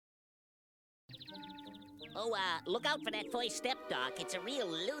Oh, look out for that first step, Doc. It's a real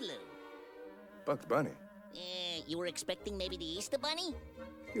Lulu. Bugs Bunny? You were expecting maybe the Easter Bunny?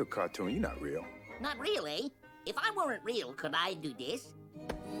 You're a cartoon. You're not real. Not real, eh? If I weren't real, could I do this?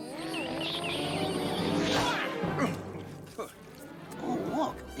 Oh,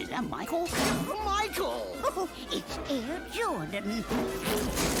 look. Is that Michael? Michael! Oh, it's Air Jordan.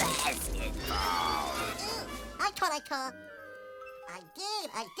 Basketball. I caught. I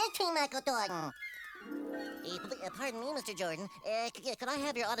did see Michael Jordan. Pardon me, Mr. Jordan. Could I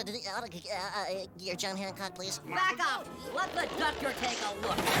have your John Hancock, please? Back up! Let the doctor take a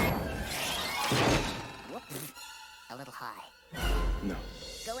look. Whoops. A little high. No.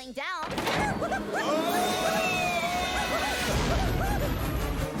 Going down.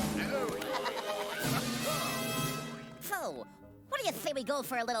 So, what do you say we go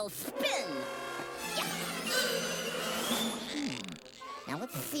for a little spin? Yeah. Now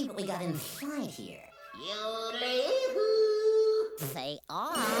let's see what we got inside here. Yoo-lee-hoo. Say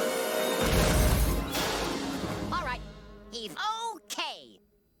ah. All right, he's okay.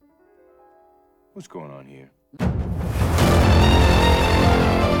 What's going on here?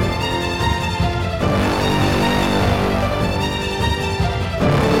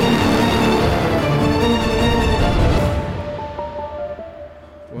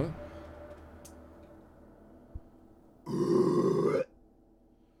 What?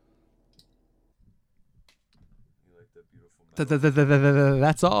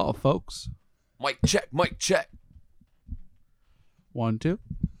 That's all, folks. Mic check, mic check. 1, 2.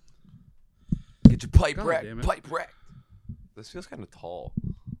 Get your pipe God wrecked, damn it. pipe wrecked. This feels kind of tall.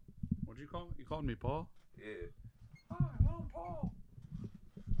 What'd you call me? You called me Paul? Yeah. Paul.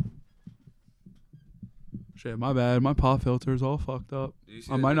 Shit, my bad. My paw filter's all fucked up. Do you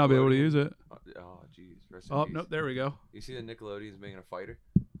see I the might not be able to Nickelodeon- use it. Oh, jeez. Rest in Oh, peace. nope. There we go. You see the Nickelodeon's making a fighter?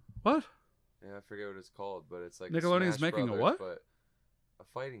 What? Yeah, I forget what it's called, but it's like Nickelodeon's Smash making a Brothers, what? But a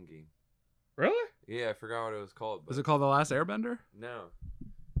fighting game. Really? Yeah, I forgot what it was called. But Is it called The Last Airbender? No.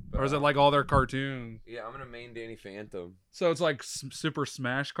 Or is it like all their cartoons? Yeah, I'm gonna main Danny Phantom. So it's like Super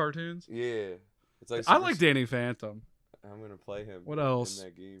Smash cartoons? Yeah. It's like I Super like Danny Phantom. I'm gonna play him. What else? In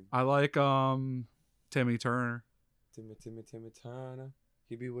that game. I like Timmy Turner. Timmy Turner.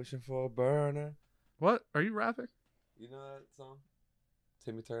 He be wishing for a burner. What? Are you rapping? You know that song?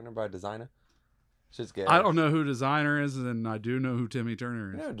 Timmy Turner by Designer? Shit's gay. I don't know who Designer is, and I do know who Timmy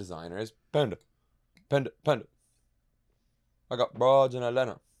Turner You is. know who Designer is? Panda. I got broads in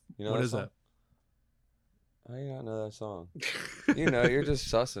Atlanta. You know What that is song? that? How you not know that song? You know, you're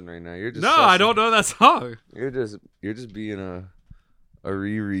just sussing right now. You're just No, sussing. I don't know that song. You're just being a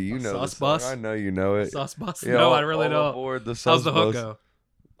Riri. You A know the sus song. bus? I know you know it. Sus bus? Yeah, No, I all- really all don't. aboard the How's sus the hook bus. go?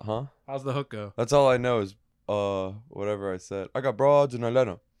 Huh? How's the hook go? That's all I know is whatever I said. I got broads in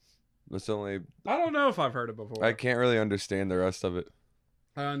Atlanta. That's the only. I don't know if I've heard it before. I can't really understand the rest of it.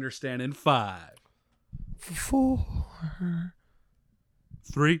 I understand in 5, 4,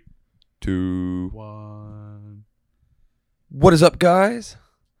 3, 2. 1. What is up, guys?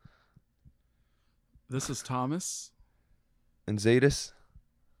 This is Thomas, And Zadis.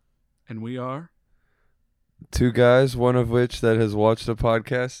 and we are. 2 guys, one of which that has watched a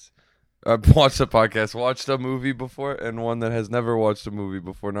podcast. Watched a movie before, and one that has never watched a movie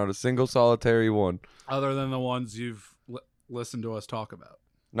before. Not a single solitary one. Other than the ones you've listened to us talk about.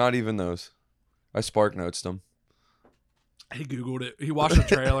 Not even those. I spark notes them. He Googled it. He watched the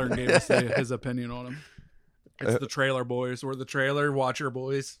trailer and gave us his opinion on him. It's the Trailer Boys. We're the Trailer Watcher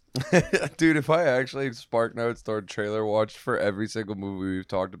Boys. Dude, if I actually spark notes or trailer watched for every single movie we've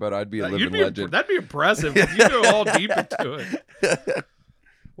talked about, I'd be a living legend. That'd be impressive if you go all deep into it.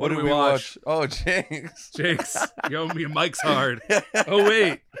 What did do we watch? Oh, Jinx. Jinx, yo, me and Mike's hard. Oh,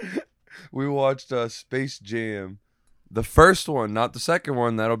 wait. We watched Space Jam. The first one, not the second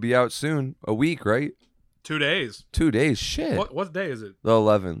one. That'll be out soon. A week, right? 2 days. 2 days. Shit. What day is it? The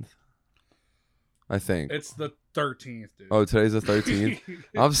 11th. I think. It's the 13th, dude. Oh, today's the 13th?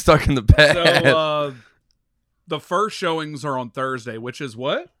 I'm stuck in the past. So, the first showings are on Thursday, which is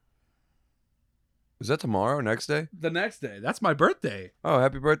what? Is that tomorrow? Next day? The next day. That's my birthday. Oh,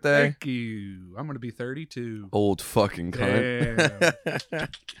 happy birthday. Thank you. I'm going to be 32. Old fucking cunt.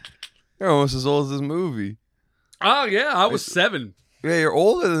 You're almost as old as this movie. Oh, yeah. I was 7. Yeah, you're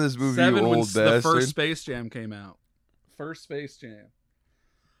older than this movie, 7 you when old the bastard. first Space Jam came out. First Space Jam.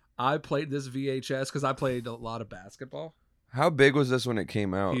 I played this VHS because I played a lot of basketball. How big was this when it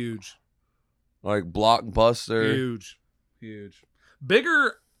came out? Huge. Like Blockbuster? Huge.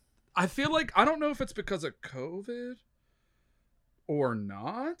 Bigger, I feel like, I don't know if it's because of COVID or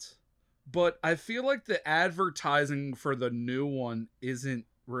not, but I feel like the advertising for the new one isn't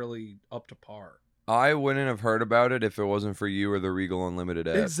really up to par. I wouldn't have heard about it if it wasn't for you or the Regal Unlimited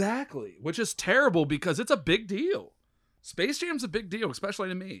app. Exactly, which is terrible because it's a big deal. Space Jam's a big deal, especially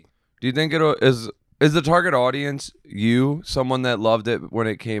to me. Do you think is the target audience you, someone that loved it when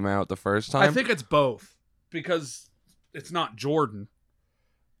it came out the first time? I think it's both because it's not Jordan.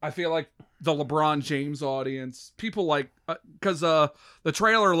 I feel like the LeBron James audience, people like, because the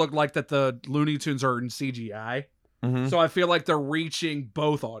trailer looked like that the Looney Tunes are in CGI. Mhm. So I feel like they're reaching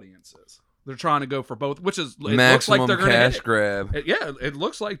both audiences. They're trying to go for both, which is, it maximum looks like they're gonna cash hit it. grab. It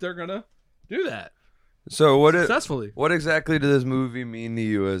looks like they're going to do that So successfully. what exactly did this movie mean to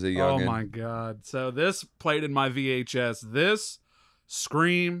you as a youngin'? Oh my God. So this played in my VHS. This,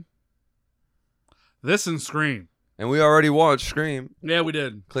 Scream. This and Scream. And we already watched Scream. Yeah, we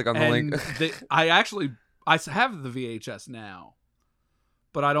did. Click on the link. I have the VHS now,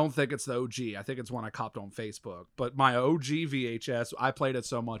 but I don't think it's the OG. I think it's one I copped on Facebook. But my OG VHS, I played it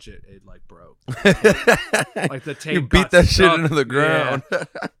so much it like broke. Like the tape You beat got that shit stuck. into the ground. Yeah.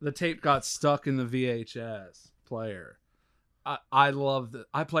 The tape got stuck in the VHS player. I loved it.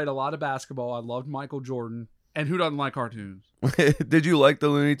 I played a lot of basketball. I loved Michael Jordan. And who doesn't like cartoons? Did you like the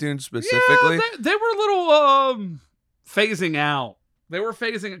Looney Tunes specifically? Yeah, they were a little phasing out. They were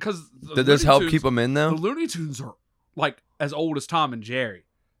phasing because Did this help keep them in The though? Looney Tunes are like as old as Tom and Jerry.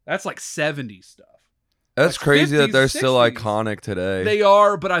 That's like 70s stuff. That's like crazy that 50s, they're still 60s. iconic today. They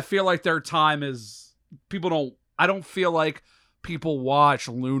are, but I feel like their time is I don't feel like people watch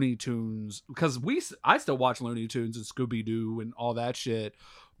Looney Tunes because I still watch Looney Tunes and Scooby-Doo and all that shit,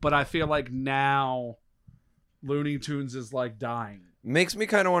 but I feel like now Looney Tunes is like dying. Makes me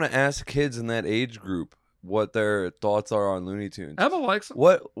kind of want to ask kids in that age group what their thoughts are on Looney Tunes. Emma likes them.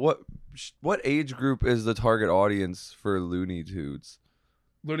 What age group is the target audience for Looney Tunes?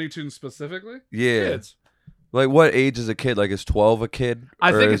 Looney Tunes specifically? Yeah. Kids. Like what age is a kid? Like is 12 a kid?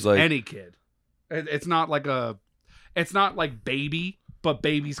 I Or think is it's any kid. It's not like baby, but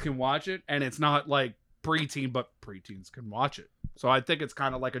babies can watch it, and it's not like preteen, but preteens can watch it. So I think it's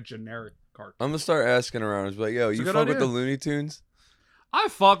kind of like a generic cartoon. I'm gonna start asking around. It's like, yo, It's a you good fuck with idea. the Looney Tunes? I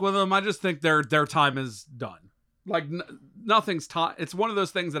fuck with them. I just think their time is done. Like nothing's time. It's one of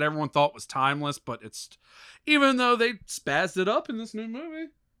those things that everyone thought was timeless, but it's even though they spazzed it up in this new movie.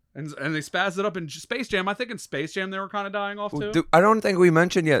 And they spazzed it up in Space Jam. I think in Space Jam they were kind of dying off too. Dude, I don't think we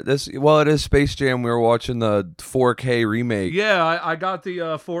mentioned yet. It is Space Jam. We were watching the 4K remake. Yeah, I got the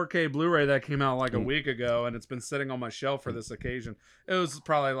 4K Blu-ray that came out like a week ago, and it's been sitting on my shelf for this occasion. It was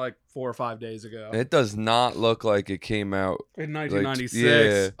probably like 4 or 5 days ago. It does not look like it came out. In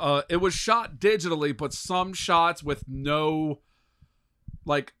 1996. yeah. It was shot digitally, but some shots with no,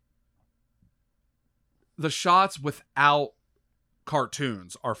 like, the shots without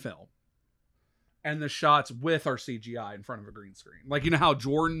cartoons are film. And the shots with are CGI in front of a green screen. Like, you know how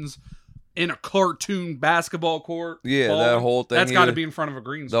Jordan's in a cartoon basketball court? Yeah, balling? that whole thing. That's got to be in front of a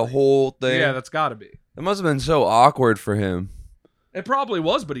green screen. The whole thing. Yeah, that's got to be. It must have been so awkward for him. It probably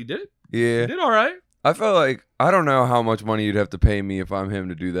was, but he did it. Yeah. He did all right. I felt like, I don't know how much money you'd have to pay me if I'm him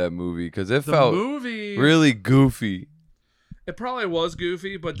to do that movie, because it The felt movie really goofy. It probably was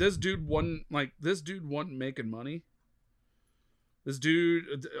goofy, but this dude wasn't making money. This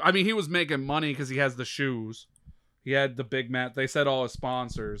dude, I mean, he was making money because he has the shoes. He had the Big Mac. They said all his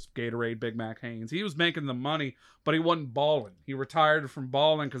sponsors, Gatorade, Big Mac, Hanes. He was making the money, but he wasn't balling. He retired from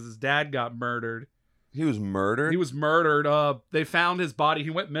balling because his dad got murdered. He was murdered? He was murdered. They found his body. He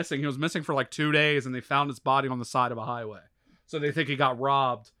went missing. He was missing for like 2 days, and they found his body on the side of a highway. So they think he got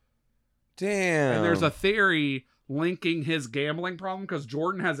robbed. Damn. And there's a theory linking his gambling problem because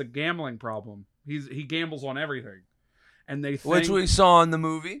Jordan has a gambling problem. He gambles on everything. And they think, Which we saw in the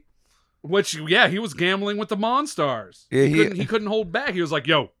movie. he was gambling with the Monstars. Yeah, He couldn't hold back. He was like,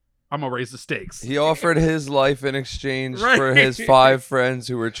 yo, I'm gonna raise the stakes. He offered his life in exchange Right. for his 5 friends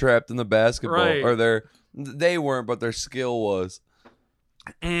who were trapped in the basketball. Right. Or they weren't, but their skill was.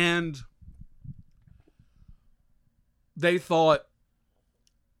 And they thought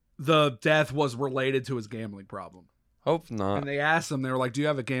the death was related to his gambling problem. Hope not. And they asked him, they were like, do you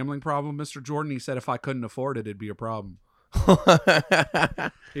have a gambling problem, Mr. Jordan? He said, if I couldn't afford it, it'd be a problem.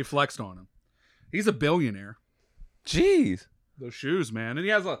 He flexed on him. He's a billionaire. Jeez. Those shoes, man. And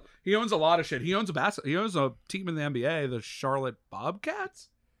he owns a lot of shit. He owns a team in the NBA, the Charlotte Bobcats.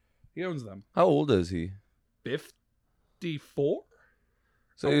 He owns them. How old is he? 54?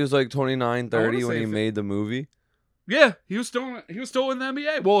 So he was like 29, 30 say when he fi- made the movie? Yeah, he was still in the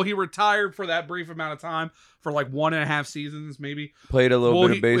NBA. Well, he retired for that brief amount of time for like 1.5 seasons, maybe. Played a little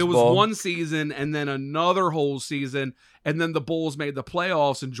bit of baseball. It was one season and then another whole season, and then the Bulls made the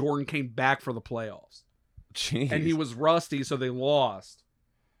playoffs, and Jordan came back for the playoffs. Jeez. And he was rusty, so they lost.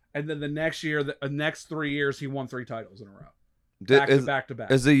 And then the next year, the next 3 years, he won 3 titles in a row. Back to back.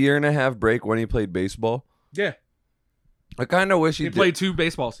 Is the year and a half break when he played baseball? Yeah. I kind of wish He played 2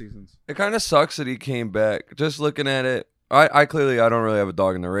 baseball seasons. It kind of sucks that he came back. Just looking at it, I clearly I don't really have a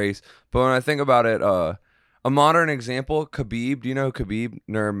dog in the race. But when I think about it, a modern example, Khabib. Do you know Khabib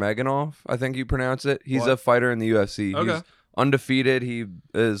Nurmagomedov? I think you pronounce it. He's a fighter in the UFC. Okay. He's undefeated. He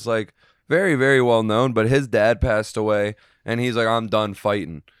is like very, very well known. But his dad passed away, and he's like, I'm done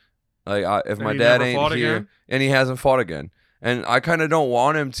fighting. Like if And my he dad never ain't fought here, again? and he hasn't fought again. And I kind of don't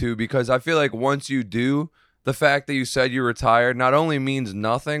want him to, because I feel like once you do, the fact that you said you retired not only means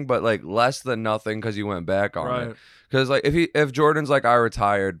nothing, but like less than nothing because you went back on it. Because like if Jordan's like, I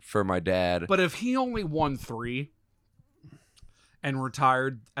retired for my dad, But if he only won 3 and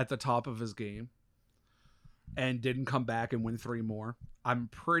retired at the top of his game and didn't come back and win 3 more, I'm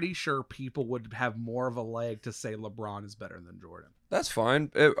pretty sure people would have more of a leg to say LeBron is better than Jordan. that's fine.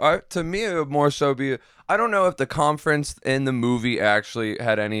 To me, it would more so be. I don't know if the conference in the movie actually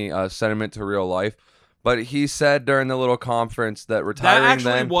had any sentiment to real life, but he said during the little conference that retiring That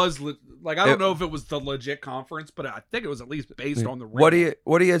actually then was like, I don't know if it was the legit conference, but I think it was at least based on the what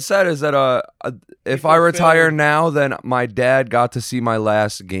he had said is that if I retire now, then my dad got to see my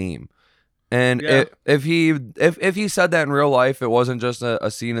last game. And Yeah. if he said that in real life, it wasn't just a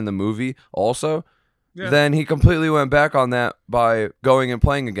scene in the movie also, then he completely went back on that by going and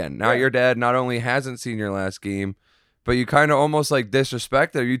playing again. Now your dad not only hasn't seen your last game, but you kind of almost like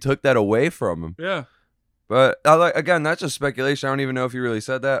disrespected, you took that away from him. Yeah. But again, that's just speculation. I don't even know if he really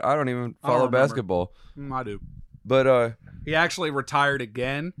said that. I don't even I don't follow remember. basketball. I do. But He actually retired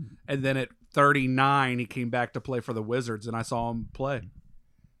again, and then at 39, he came back to play for the Wizards, and I saw him play.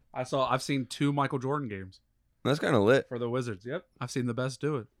 I've seen 2 Michael Jordan games that's kind of lit. for the Wizards. Yep, I've seen the best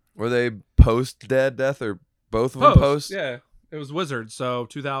do it. Were they post dad death or both of them post? Yeah, it was Wizards. So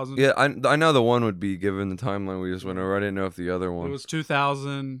 2000. Yeah, I know the one would be given the timeline we just went over. I didn't know if the other It one. was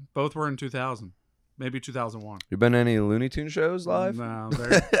 2000. Both were in 2000, maybe 2001. You been any Looney Tune shows live? No,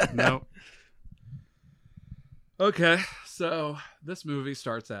 no. Okay, so this movie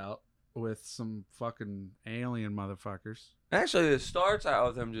starts out with some fucking alien motherfuckers. Actually, it starts out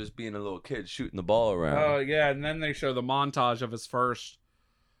with him just being a little kid shooting the ball around. Oh yeah, and then they show the montage of his first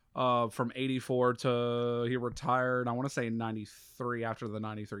from 84 to he retired, I want to say 93 after the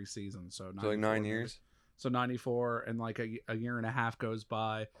 93 season. So So like 9 years. So 94 and like a year and a half goes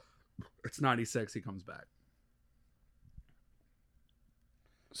by. It's 96 he comes back.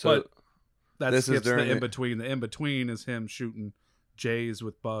 So That This is skips the during in the- between. The in between is him shooting Jays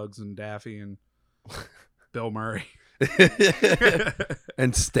with Bugs and Daffy and Bill Murray.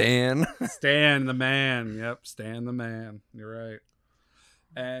 and Stan. Stan the man. Yep, Stan the man. You're right.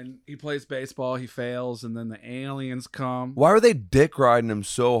 And he plays baseball. He fails, and then the aliens come Why were they dick riding him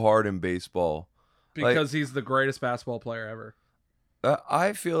so hard in baseball? because he's the greatest basketball player ever.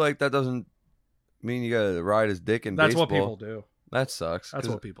 I feel like that doesn't mean you gotta ride his dick in That's baseball. what people do. That sucks. That's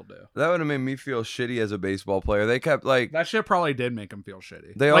 'cause what people do. That would have made me feel shitty as a baseball player. They kept like That shit probably did make him feel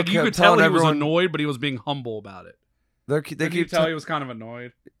shitty. They all like you kept could tell telling he was everyone- annoyed, but he was being humble about it. they Could you keep tell he was kind of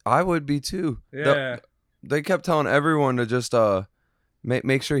annoyed? I would be too. Yeah. They kept telling everyone to just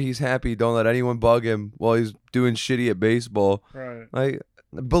make sure he's happy. Don't let anyone bug him while he's doing shitty at baseball. Right. Like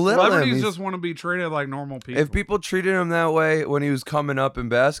belittle him. Celebrities He's- just want to be treated like normal people. if people treated him that way when he was coming up in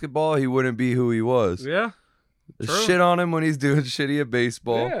basketball, he wouldn't be who he was. Yeah. True. Shit on him when he's doing shitty at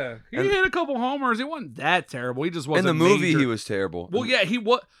baseball. Yeah. He And- hit a couple homers. He wasn't that terrible. He just In wasn't the movie, major. he was terrible. Well, yeah, he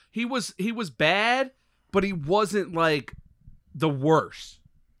was bad, but he wasn't like the worst.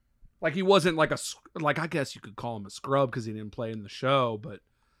 Like he wasn't like I guess you could call him a scrub because he didn't play in the show, but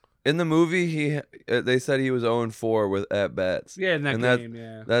In the movie, they said he was 0-4 with at bats. yeah, in that And game,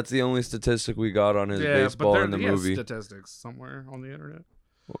 yeah. That's the only statistic we got on his Yeah, baseball but in the he has movie. statistics somewhere on the internet.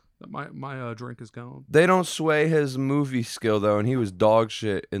 My drink is gone. They don't sway his movie skill though, and he was dog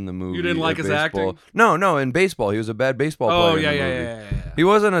shit in the movie. You didn't like in his baseball. acting? No, in baseball he was a bad baseball Oh player. yeah, in the yeah, movie. yeah. He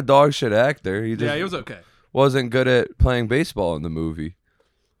wasn't a dog shit actor. He just Yeah, he was okay. wasn't good at playing baseball in the movie.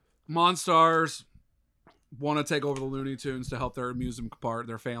 Monstars want to take over the Looney Tunes to help their amusement park,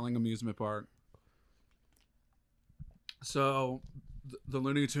 their failing amusement park. So the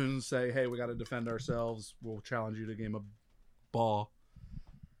Looney Tunes say, "Hey, we got to defend ourselves. We'll challenge you to a game of ball."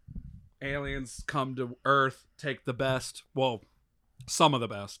 Aliens come to Earth, take the best. Well, some of the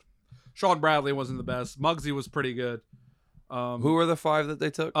best. Sean Bradley wasn't the best. Muggsy was pretty good. Who were the 5 that they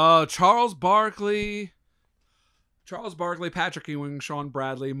took? Charles Barkley, Patrick Ewing, Sean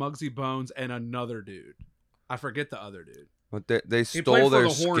Bradley, Muggsy Bones, and another dude. I forget the other dude. But they He played stole for their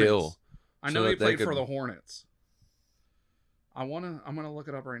the Hornets. skill. I so know he that they played for could- the Hornets. I'm gonna look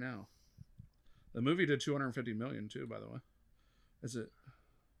it up right now. The movie did 250 million too, by the way. Is it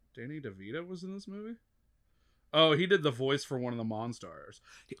Danny DeVito was in this movie? Oh, he did the voice for one of the Monstars.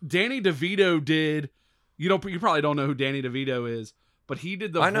 Danny DeVito did. You probably don't know who Danny DeVito is, but he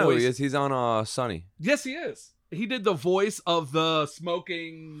did the voice. I know who he is. He's on Sunny. Yes, he is. He did the voice of the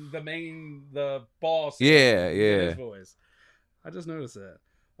boss. Yeah. His voice. I just noticed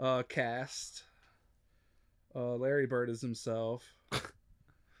that. Cast. Larry Bird is himself.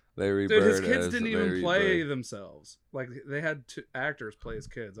 Larry Dude, Bird. his kids as didn't even Larry play Bird. themselves. Like they had two actors play his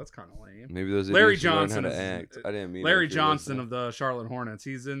kids. That's kind of lame. Maybe those Larry idiots should learn Johnson how to is- act. I didn't mean Larry if you Johnson listened. of the Charlotte Hornets.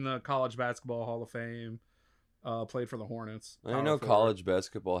 He's in the College Basketball Hall of Fame. Played for the Hornets. I didn't know Power forward. college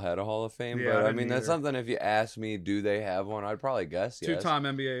basketball had a Hall of Fame, Yeah, I but I didn't mean that's either. something. If you ask me, do they have one? I'd probably guess yes. Two-time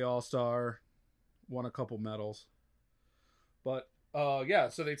NBA All-Star, won a couple medals. But yeah,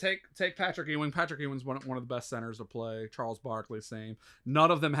 so they take Patrick Ewing. Patrick Ewing's one of the best centers to play. Charles Barkley, same. None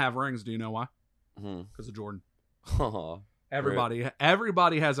of them have rings. Do you know why? Because of Jordan. Aw.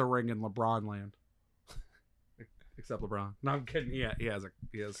 Everybody has a ring in LeBron land. Except LeBron. No, I'm kidding. Yeah, he has.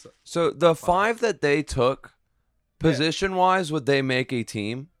 So the five that they took, position wise, would they make a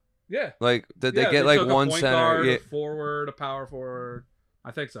team? Yeah. Like did they get like took a one point center? guard, Yeah. a forward, a power forward.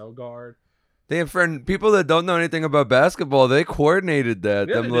 I think so. Guard. They for people that don't know anything about basketball, they coordinated that.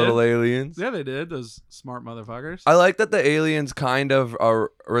 Yeah, them they little did. aliens. Yeah, they did. Those smart motherfuckers. I like that the aliens kind of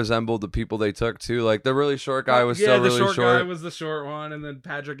resembled the people they took too. Like the really short guy was still the really short short. guy was the short one, and then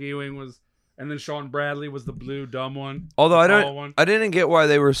Patrick Ewing was, and then Sean Bradley was the blue dumb one. Although the tall one. I didn't get why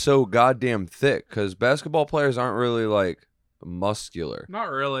they were so goddamn thick because basketball players aren't really like muscular. Not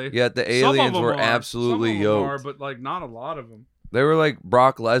really. Yet the Some of aliens them were are. absolutely Some of them are, yoked. but like not a lot of them. They were like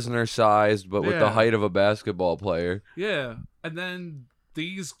Brock Lesnar sized, but with the Yeah. height of a basketball player. Yeah, and then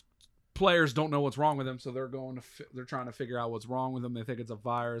these players don't know what's wrong with them, so they're they're trying to figure out what's wrong with them. They think it's a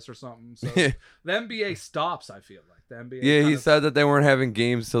virus or something. So the NBA stops. I feel like the NBA. Yeah, he kind of- said that they weren't having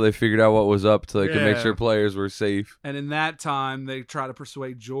games till they figured out what was up, so they could make Yeah. sure players were safe. And in that time, they try to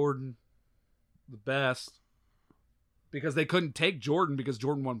persuade Jordan, the best, because they couldn't take Jordan because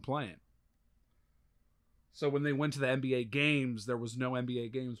Jordan wasn't playing. So when they went to the NBA games, there was no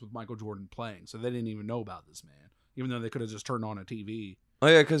NBA games with Michael Jordan playing. So they didn't even know about this man, even though they could have just turned on a TV. Oh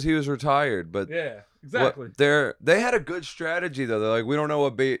yeah, because he was retired. But Yeah, exactly. they had a good strategy though. They're like, we don't know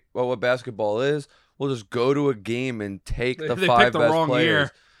what basketball is. We'll just go to a game and take the They five picked the best wrong players.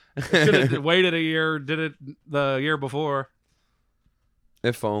 Should have waited a year, did it the year before.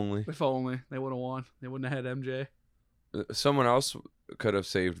 If only If only they would have won. They wouldn't have had MJ. someone else could have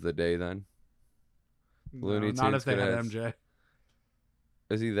saved the day. Then Looney Not Tunes if they could had have- MJ.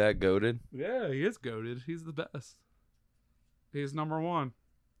 is he that goated? Yeah, he is goated. He's the best. He's number one.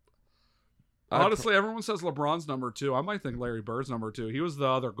 Honestly, everyone says LeBron's number two. I might think Larry Bird's number two. He was the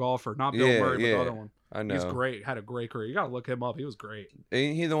other golfer, not Bill Murray, but the other one. I know. He's great. Had a great career. You gotta look him up. He was great.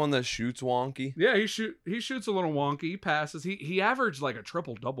 Ain't he the one that shoots wonky? Yeah, he shoots a little wonky. He passes. He averaged like a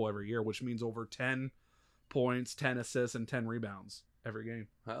triple double every year, which means over 10 points, 10 assists, and 10 rebounds every game.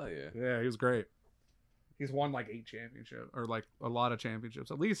 Hell yeah. Yeah, he was great. He's won like 8 championships, or like a lot of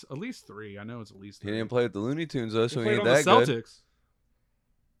championships. At least 3. I know it's at least He 3. didn't play with the Looney Tunes though, He so he played ain't on that the good. Celtics.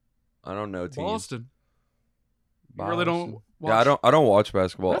 I don't know teams. Boston. You really don't Boston. watch. Yeah, I don't watch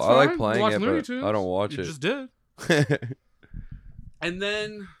basketball. That's I like fine. playing Watch it, Looney but Tunes. I don't watch You it. just did. And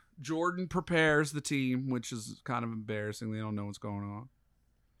then Jordan prepares the team, which is kind of embarrassing. They don't know what's going on.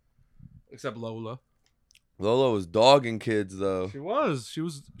 Except Lola. Lola was dogging kids though. She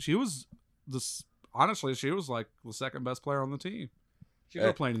was honestly, she was like the second best player on the team. She could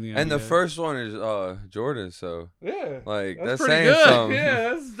have played in the NBA. And the first one is Jordan, so Yeah. like that's pretty saying good. something. Yeah,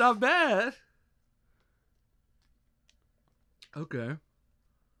 that's not bad. Okay.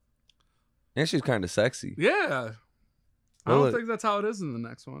 And she's kind of sexy. Yeah. I Lola- don't think that's how it is in the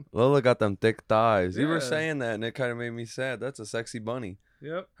next one. Lola got them thick thighs. You were Yeah. saying that, and it kind of made me sad. That's a sexy bunny.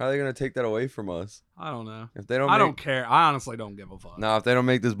 Yep. How are they gonna take that away from us I don't know. if they don't? I make, don't care. I honestly don't give a fuck. No, if they don't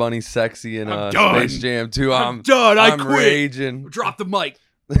make this bunny sexy in I'm done. Space Jam 2, I'm done. I I'm quit. raging. Drop the mic.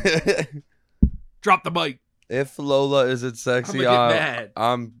 Drop the mic. If Lola isn't sexy, I'ma get mad.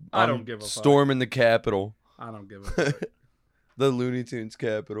 I'm I don't give a fuck. storming the Capitol, I don't give a fuck. the Looney Tunes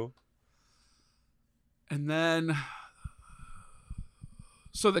Capitol. And then,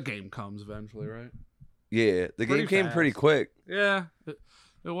 so the game comes eventually, right? Yeah, the Pretty game came fast. pretty quick. Yeah.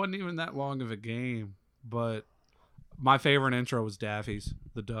 It wasn't even that long of a game, but my favorite intro was Daffy's,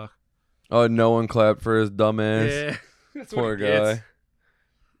 the duck. Oh, no one clapped for his dumb ass. Yeah. That's Poor what he gets. guy.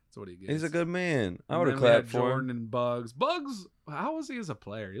 That's what he gets. He's a good man. I And would have then we had clapped for Jordan him. and Bugs. Bugs how was he as a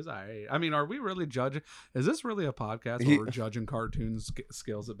player? He's all right. I mean, are we really judging? Is this really a podcast He- where we're judging cartoons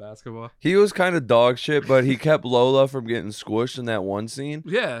skills at basketball? He was kind of dog shit, but he kept Lola from getting squished in that one scene,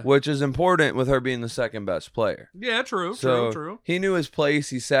 Yeah. which is important with her being the second best player. Yeah, true, So true. he knew his place.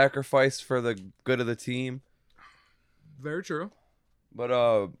 He sacrificed for the good of the team. Very true. But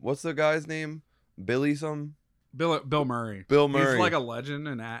what's the guy's name? Billy some? Bill Murray. Bill Murray. He's like a legend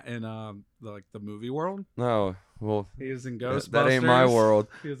in like the movie world. No, well, He is in Ghostbusters. that ain't my world.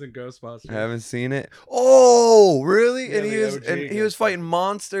 He is in Ghostbusters. I haven't seen it. Oh, really? Yeah, and he the was OG and he was fighting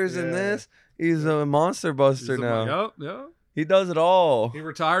monsters in Yeah. this. He's a monster buster now. Yep. He does it all. He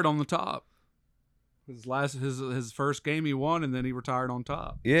retired on the top. His first game he won, and then he retired on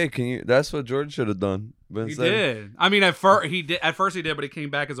top. Yeah, can you? That's what George should have done. But He instead- did. I mean, at first he did. At first he did, but he came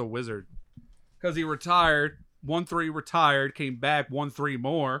back as a wizard because he retired. 1-3 retired, came back 1-3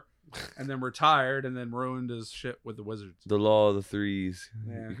 more, and then retired, and then ruined his shit with the Wizards. The law of the threes.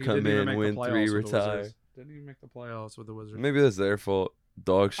 Yeah, You he come didn't even in, make win the 3, playoffs with the retire. Wizards. Didn't even make the playoffs with the Wizards. Maybe that's their fault.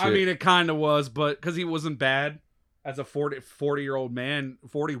 Dog shit. I mean, it kind of was, but because he wasn't bad as a 40-year-old man.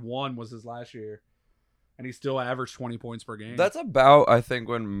 41 was his last year, and he still averaged 20 points per game. That's about, I think,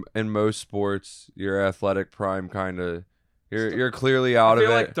 when in most sports your athletic prime kind of you're clearly out I of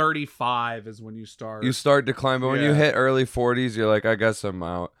feel it. like 35 is when you start. You start decline, but when you Yeah. hit early 40s, you're like, I guess I'm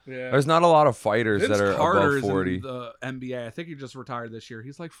out. Yeah. There's not a lot of fighters Vince that are Carter's above 40. in the NBA. I think he just retired this year.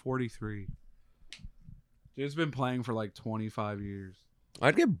 He's like 43. Dude's been playing for like 25 years.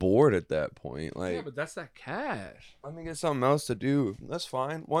 I'd get bored at that point. Yeah, Like, but that's that cash. let me get something else to do. That's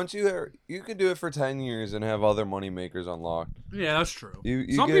fine. Once you can do it for 10 years and have other money makers unlocked. Yeah, that's true.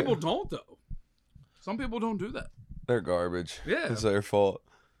 You Some get- people don't though. Some people don't do that. They're garbage. Yeah. It's their fault.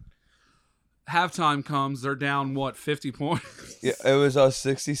 Halftime comes, they're down what 50 points. Yeah, it was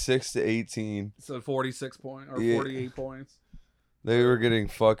 66 to 18. So 46 points or Yeah. 48 points. They were getting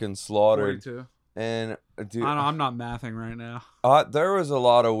fucking slaughtered. 42. And dude, I'm not mathing right now. there was a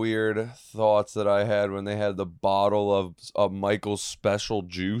lot of weird thoughts that I had when they had the bottle of Michael's special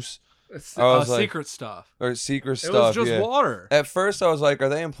juice It's I was like- secret stuff. or secret It stuff. was just yeah. water. At first, I was like, are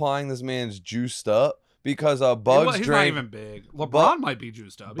they implying this man's juiced up? Because He's Bugs not drank. even big. LeBron might be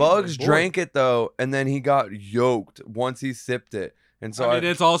juiced up. He's Bugs a big boy. drank it though, and then he got yoked once he sipped it. And so I mean,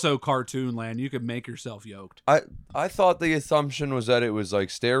 it's also cartoon land. You could make yourself yoked. I thought the assumption was that it was like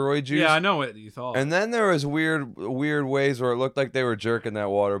steroid juice. Yeah, I know what you thought. And then there was weird ways where it looked like they were jerking that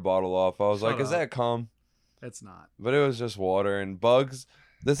water bottle off. I was Shut like, is up. that cum? It's not. But it was just water. And Bugs,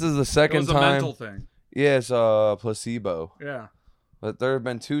 this is the It second was a time. mental thing. Yeah, it's placebo. Yeah. But there have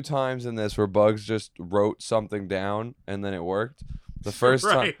been 2 times in this where Bugs just wrote something down and then it worked. The first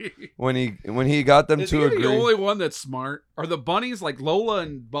time right. when he got them Is to he agree. the only one that's smart? Are the bunnies like Lola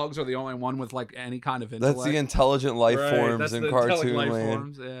and Bugs are the only one with like any kind of intellect? That's the intelligent life Right, forms that's in the intelligent cartoon life land.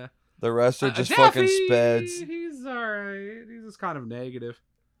 forms, yeah. The rest are just Daffy, fucking speds. He's alright. He's just kind of negative.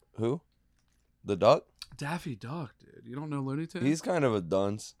 Who? The duck? Daffy Duck, dude. You don't know Looney Tunes? He's kind of a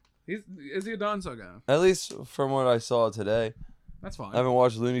dunce. Is he a dunce? Okay. At least from what I saw today. That's fine. I haven't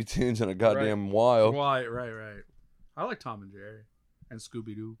watched Looney Tunes in a goddamn while. Right. I like Tom and Jerry and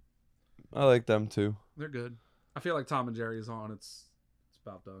Scooby Doo. I like them too. They're good. I feel like Tom and Jerry is on. It's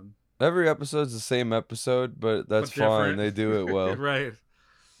about done. Every episode's the same episode, but that's But different. fine. They do it well. Right.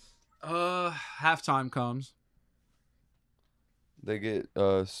 Halftime comes. They get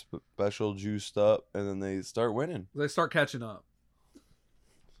special juiced up, and then they start winning. They start catching up.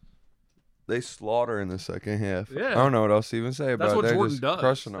 They slaughter in the second half. Yeah. I don't know what else to even say about That's it. what They're Jordan just does.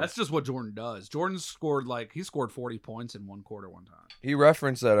 crushing them. That's just what Jordan does. Jordan scored 40 points in one quarter one time. He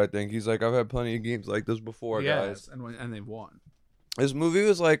referenced that, I think. He's like, I've had plenty of games like this before, guys. And they've won. This movie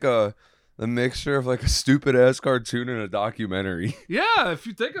was like a mixture of like a stupid ass cartoon and a documentary. Yeah, if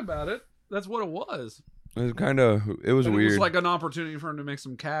you think about it, that's what it was. It was kind of, it was And weird. It was like an opportunity for him to make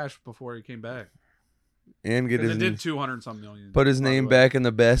some cash before he came back. And get Because his it did 200 some million. put his by the name way. back in the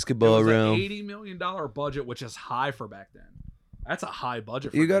It basketball was an realm. $80 million budget, which is high for back then. That's a high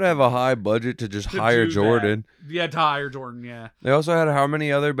budget. For You gotta have a high budget to just hire do Jordan. that. Yeah, to hire Jordan. Yeah. They also had how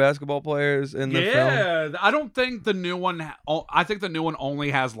many other basketball players in the film? Yeah, I don't think the new one. I think the new one only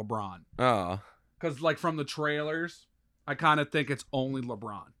has LeBron. Oh, Because like from the trailers, I kind of think it's only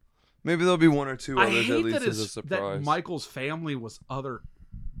LeBron. maybe there'll be 1 or 2 I others hate at least that, as a surprise. that Michael's family was other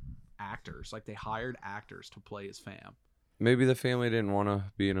actors. Like they hired actors to play his fam. Maybe the family didn't want to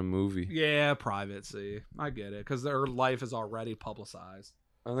be in a movie, Yeah, privacy. I get it because their life is already publicized.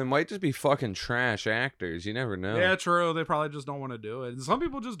 and they might just be fucking trash actors. You never know. Yeah, true. They probably just don't want to do it. Some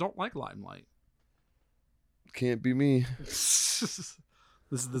people just don't like limelight. Can't be me.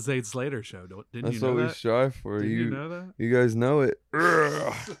 This is the Zayd Slater show. Didn't That's you know what we that? strive for. Didn't you know that? You guys know it.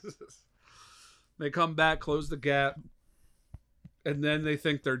 They come back, close the gap, and then they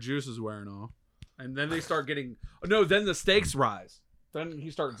think their juice is wearing off. And then they start getting... No, then the stakes rise. Then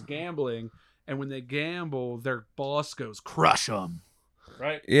he starts gambling, and when they gamble, their boss goes, crush them.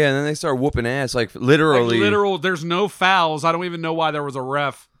 Right? Yeah, and then they start whooping ass, like literally. There's no fouls. I don't even know why there was a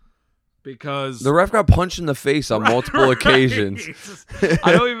ref. Because... The ref got punched in the face on multiple occasions.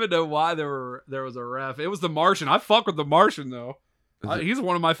 I don't even know why there was a ref. It was the Martian. I fuck with the Martian, though. He's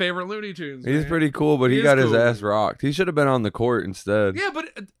one of my favorite Looney Tunes. He's man. pretty cool, but he got his ass rocked. He should have been on the court instead. Yeah, but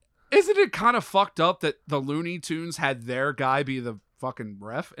isn't it kind of fucked up that the Looney Tunes had their guy be the fucking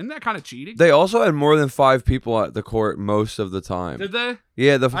ref? Isn't that kind of cheating? They also had more than 5 people at the court most of the time. Did they?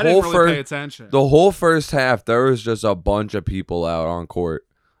 Yeah, I didn't really pay attention. The whole first half, there was just a bunch of people out on court.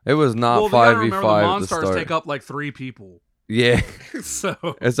 It was not 5v5 the to Monstars start. take up like 3 people. Yeah. So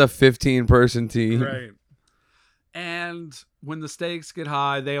It's a 15-person team. right. And when the stakes get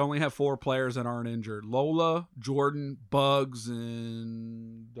high, they only have 4 players that aren't injured. Lola, Jordan, Bugs,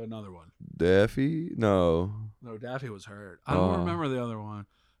 and another one. Daffy? No. No, Daffy was hurt. I don't remember the other one.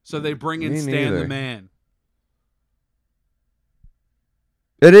 So they bring in Me Stan neither. the Man.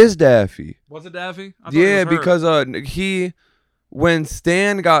 It is Daffy. Was it Daffy? I thought he Yeah, was hurt. because when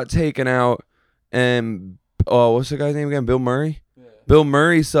Stan got taken out and what's the guy's name again? Bill Murray? Yeah. Bill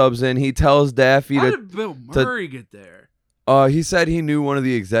Murray subs in, he tells Daffy How to did Bill Murray get there? he said he knew one of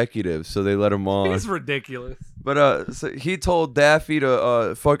the executives, so they let him on. He's ridiculous. But so he told Daffy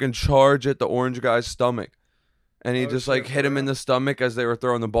to fucking charge at the orange guy's stomach. And he just like hit him in the stomach as they were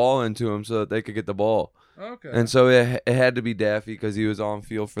throwing the ball into him so that they could get the ball. Okay. And so it had to be Daffy because he was on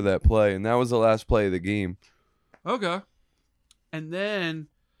field for that play. And that was the last play of the game. Okay. And then,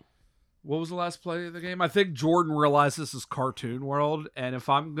 what was the last play of the game? I think Jordan realized this is Cartoon World, and if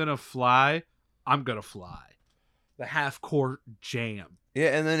I'm going to fly, I'm going to fly. The half-court jam.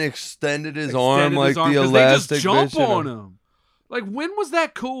 Yeah, and then extended his Extended arm his like arm, the 'cause elastic they just jump bitch on him. Like, when was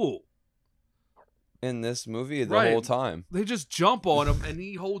that cool? in this movie the Right. whole time. They just jump on him, and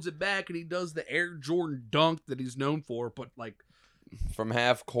he holds it back, and he does the Air Jordan dunk that he's known for, but like From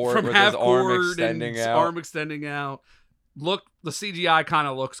half court from with half his arm court extending and out. arm extending out. Look, the CGI kind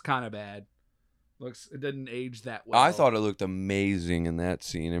of looks kind of bad. It didn't age that well. I thought it looked amazing in that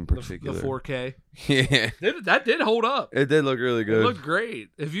scene in particular. the 4K. Yeah. That did hold up. It did look really It good. looked great.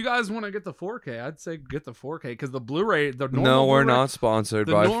 If you guys want to get the 4K, I'd say get the 4K because the Blu-ray, the normal No, we're Blu-ray- not sponsored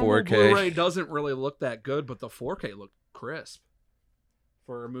the by normal 4K. Blu-ray doesn't really look that good, but the 4K looked crisp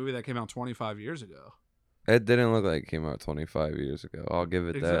for a movie that came out 25 years ago. It didn't look like it came out 25 years ago. I'll give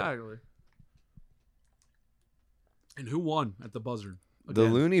it that. Exactly. And who won at the buzzer? The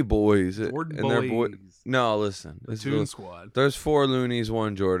Again, Looney Boys. Jordan and their boy. Boys. No, listen. The It's Toon the- Squad. There's 4 Loonies,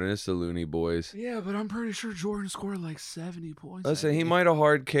 1 Jordan. It's the Looney Boys. Yeah, but I'm pretty sure Jordan scored like 70 points. Listen, he might have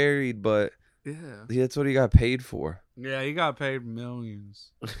hard carried, but Yeah. that's what he got paid for. Yeah, he got paid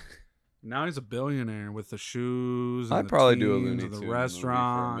millions. Now he's a billionaire with the shoes. And I'd the probably do a teams Looney and Tunes the movie for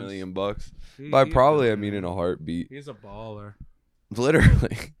restaurants. $1 million. He- By he- probably, I mean in a heartbeat. He's a baller.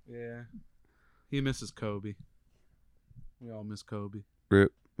 Literally. Yeah. He misses Kobe. We all miss Kobe.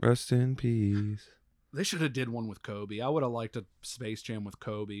 Rip. Rest in peace. They should have did one with Kobe. I would have liked a Space Jam with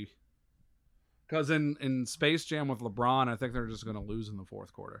Kobe. Because in Space Jam with LeBron, I think they're just going to lose in the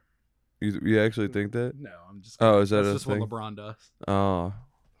fourth quarter. You actually think that? No, I'm just. Oh, is that that's a just thing? what LeBron does. Oh.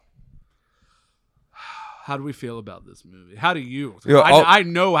 How do we feel about this movie? How do you? Yo, I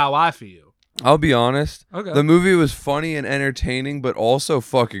know how I feel. I'll be honest. Okay. The movie was funny and entertaining, but also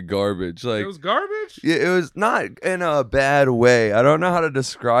fucking garbage. Like It was garbage. yeah, it was not in a bad way. I don't know how to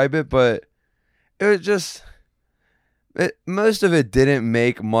describe it, but it was just most of it didn't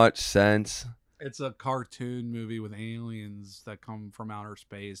make much sense. It's a cartoon movie with aliens that come from outer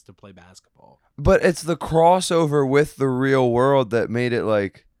space to play basketball. But it's the crossover with the real world that made it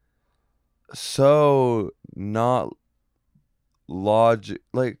like so not logic.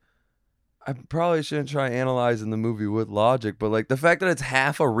 Like I probably shouldn't try analyzing the movie with logic, but like the fact that it's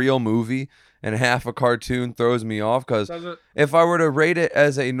half a real movie and half a cartoon throws me off because Does it? if I were to rate it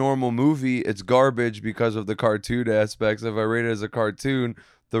as a normal movie, it's garbage because of the cartoon aspects. If I rate it as a cartoon,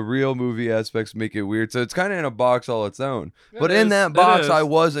 the real movie aspects make it weird. So it's kind of in a box all its own. But in that box, I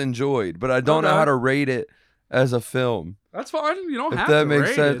was enjoyed, but I don't know Okay. how to rate it as a film. That's fine. You don't If have that to makes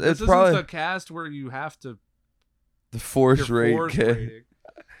rate sense. it. This It's isn't probably- the cast where you have to The force your rate. force kid. rating.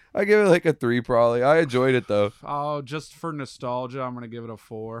 I give it like a 3 probably. I enjoyed it though. Oh, just for nostalgia, I'm gonna give it a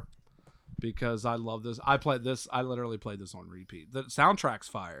 4 because I love this. I literally played this on repeat. The soundtrack's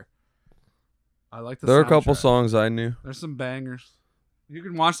fire. I like the. There are a couple soundtrack. songs I knew. There's some bangers. You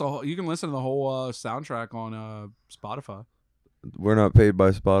can watch the whole. You can listen to the whole soundtrack on Spotify. We're not paid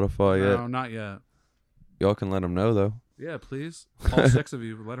by Spotify yet. No, not yet. Y'all can let them know though. Yeah, please. All 6 of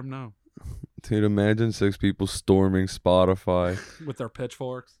you, let them know Dude, imagine 6 people storming Spotify. with their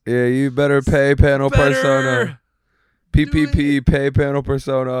pitchforks. Yeah, you better pay panel persona. PPP, pay panel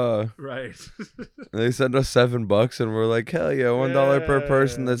persona. Right. They send us $7 and we're like, hell yeah, $1 per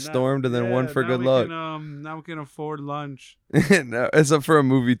person that stormed and then one for good luck. Now we can afford lunch. No, it's up for a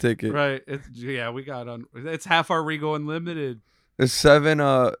movie ticket. Right. We got it's half our Regal Unlimited. There's 7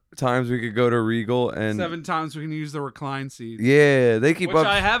 times we could go to Regal and 7 times we can use the recline seat. yeah, they keep Which up.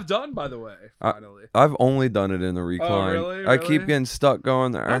 I have done, by the way. Finally. I've only done it in the recline. really? I keep Really? getting stuck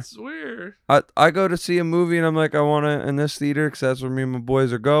going there. That's weird. I go to see a movie and I'm like, I want it in this theater because that's where me and my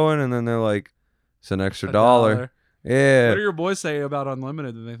boys are going, and then they're like, it's an extra $1. Yeah. What do your boys say about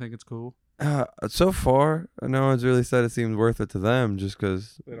Unlimited? Do they think it's cool? So far, no one's really said it seems worth it to them just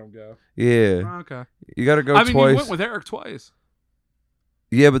because. They don't go. Yeah. Oh, okay. You got to go I mean, twice. you went with Eric twice.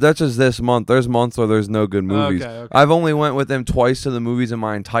 Yeah, but that's just this month. There's months where there's no good movies. Okay. I've only went with him twice to the movies in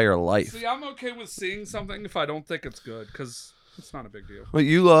my entire life. See, I'm okay with seeing something if I don't think it's good because it's not a big deal. But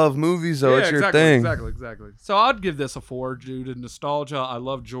you love movies, though. Yeah, It's your exactly, thing. Exactly. So I'd give this a 4 due to nostalgia. I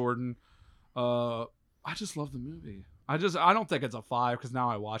love Jordan. I just love the movie. I don't think it's a 5 because now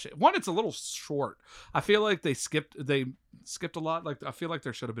I watch it. One, it's a little short. I feel like they skipped a lot. Like I feel like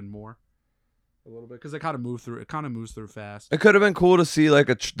there should have been more. A little bit because they kind of move through. It kind of moves through fast. It could have been cool to see like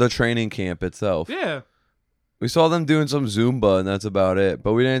the training camp itself. Yeah. We saw them doing some Zumba, and that's about it.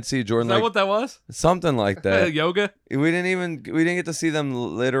 But we didn't see Is Jordan that like what that was? something like that. Yoga. We didn't get to see them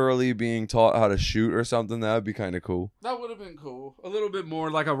literally being taught how to shoot or something. That would be kind of cool. That would have been cool. A little bit more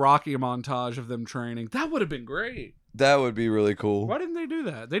like a Rocky montage of them training. That would have been great. That would be really cool. Why didn't they do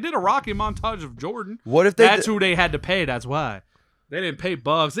that? They did a Rocky montage of Jordan. What if they? That's who they had to pay. That's why. They didn't pay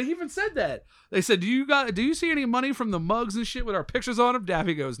Bugs. They even said that. They said, do you see any money from the mugs and shit with our pictures on them?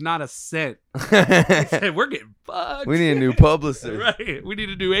 Daffy goes, not a cent. They said, we're getting bugged. We need a new publicist. Right. We need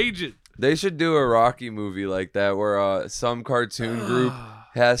a new agent. They should do a Rocky movie like that where some cartoon group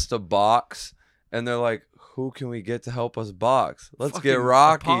has to box and they're like, who can we get to help us box? Let's get Fucking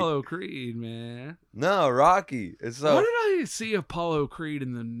Rocky. Apollo Creed, man. No, Rocky. It's so. What did I see Apollo Creed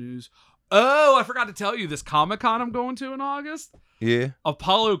in the news? Oh, I forgot to tell you this Comic-Con I'm going to in August. Yeah.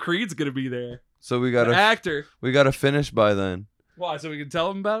 Apollo Creed's going to be there. So we The gotta actor. finish by then. Why? So we can tell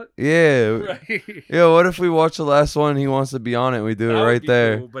him about it? Yeah. Right. Yeah. What if we watch the last one? And he wants to be on it. We do That it would right be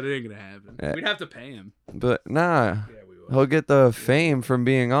there. cool, but it ain't going to happen. Yeah. We'd have to pay him. But nah, Yeah, we would. he'll get the fame from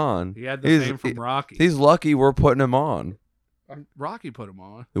being on. He had the fame from Rocky. He's lucky we're putting him on. Rocky put him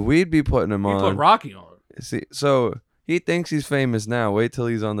on. We'd be putting him He on. put Rocky on. See, so he thinks he's famous now. Wait till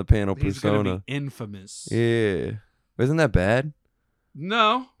he's on the panel He's going persona. to be infamous. Yeah. Isn't that bad?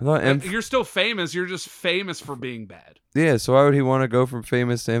 No. I thought You're still famous. You're just famous for being bad. yeah, so why would he want to go from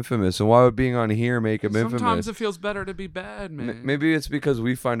famous to infamous? And why would being on here make him Sometimes infamous? it feels better to be bad, man. Maybe it's because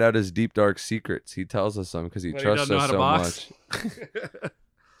we find out his deep dark secrets. He tells us some because he But he trusts doesn't know us how to so box. much.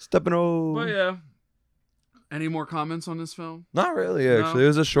 Stepping over. But yeah. Any more comments on this film? Not really, actually. No? It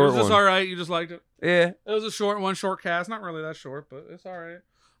was a short Was this one. all right? You just liked it? Yeah. It was a short one, short cast. Not really that short, but it's all right.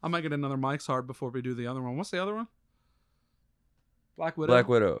 I might get another Mike's Hard before we do the other one. What's the other one? Black Widow. Black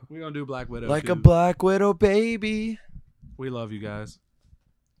Widow. We're going to do Black Widow. Like too. a Black Widow baby. We love you guys.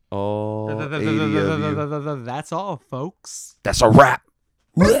 Oh, 80 of you. That's all, folks. That's a wrap.